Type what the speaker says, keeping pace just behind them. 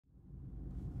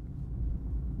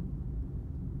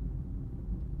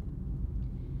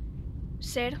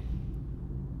Ser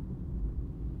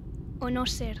o no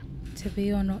ser. To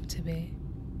be or not to be.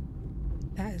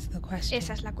 That is the question.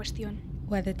 Esa es la cuestión.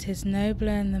 Whether 'tis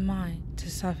nobler in the mind to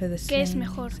suffer the ¿Qué es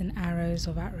mejor? slings and arrows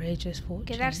of outrageous fortune,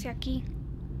 Quedarse aquí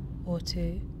or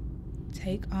to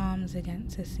take arms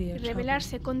against a sea y of trouble,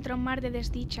 rebelarse contra un mar de and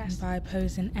desdichas by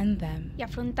opposing end them, y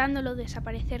afrontándolo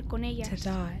desaparecer con to ellas.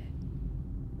 die,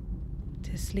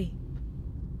 to sleep,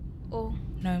 O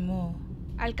no more,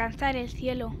 alcanzar el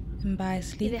cielo and by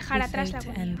sleep dejar we atrás say la to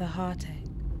agonía. end the heartache,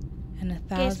 and a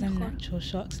 ¿Qué es thousand mejor? natural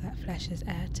shocks that flesh is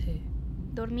heir to.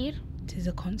 dormir, 'Tis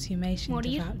a consummation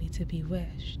Morir. devoutly to be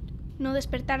wished, no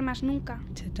despertar más nunca,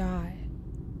 to die,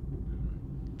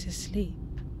 to sleep,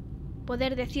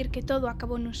 poder decir que todo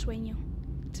acabó en un sueño.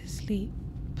 to sleep,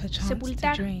 perchance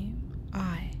Sepultar. to dream,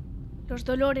 aye, Los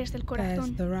dolores del there's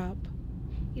corazón the rub.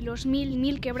 y los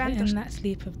mil For quebrantos in that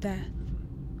sleep of death,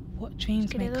 what dreams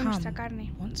que may heredó nuestra come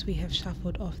carne. once we have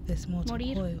shuffled off this mortal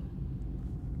Morir. coil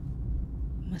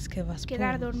must give us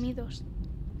Quedar pause. dormidos,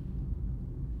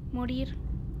 morir,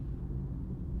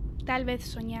 tal vez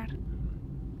soñar.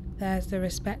 There's the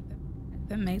respect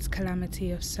that makes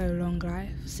calamity of so long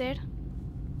life. Ser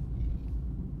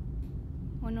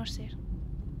o no ser.